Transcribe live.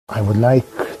I would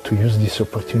like to use this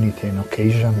opportunity and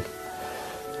occasion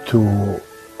to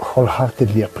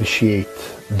wholeheartedly appreciate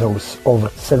those over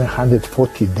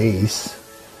 740 days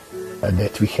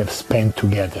that we have spent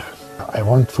together. I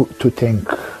want to thank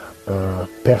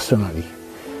personally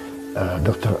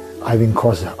Dr. Ivan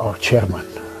Koza, our chairman,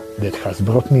 that has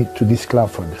brought me to this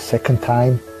club for the second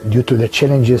time. Due to the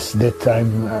challenges that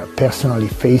I'm personally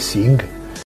facing,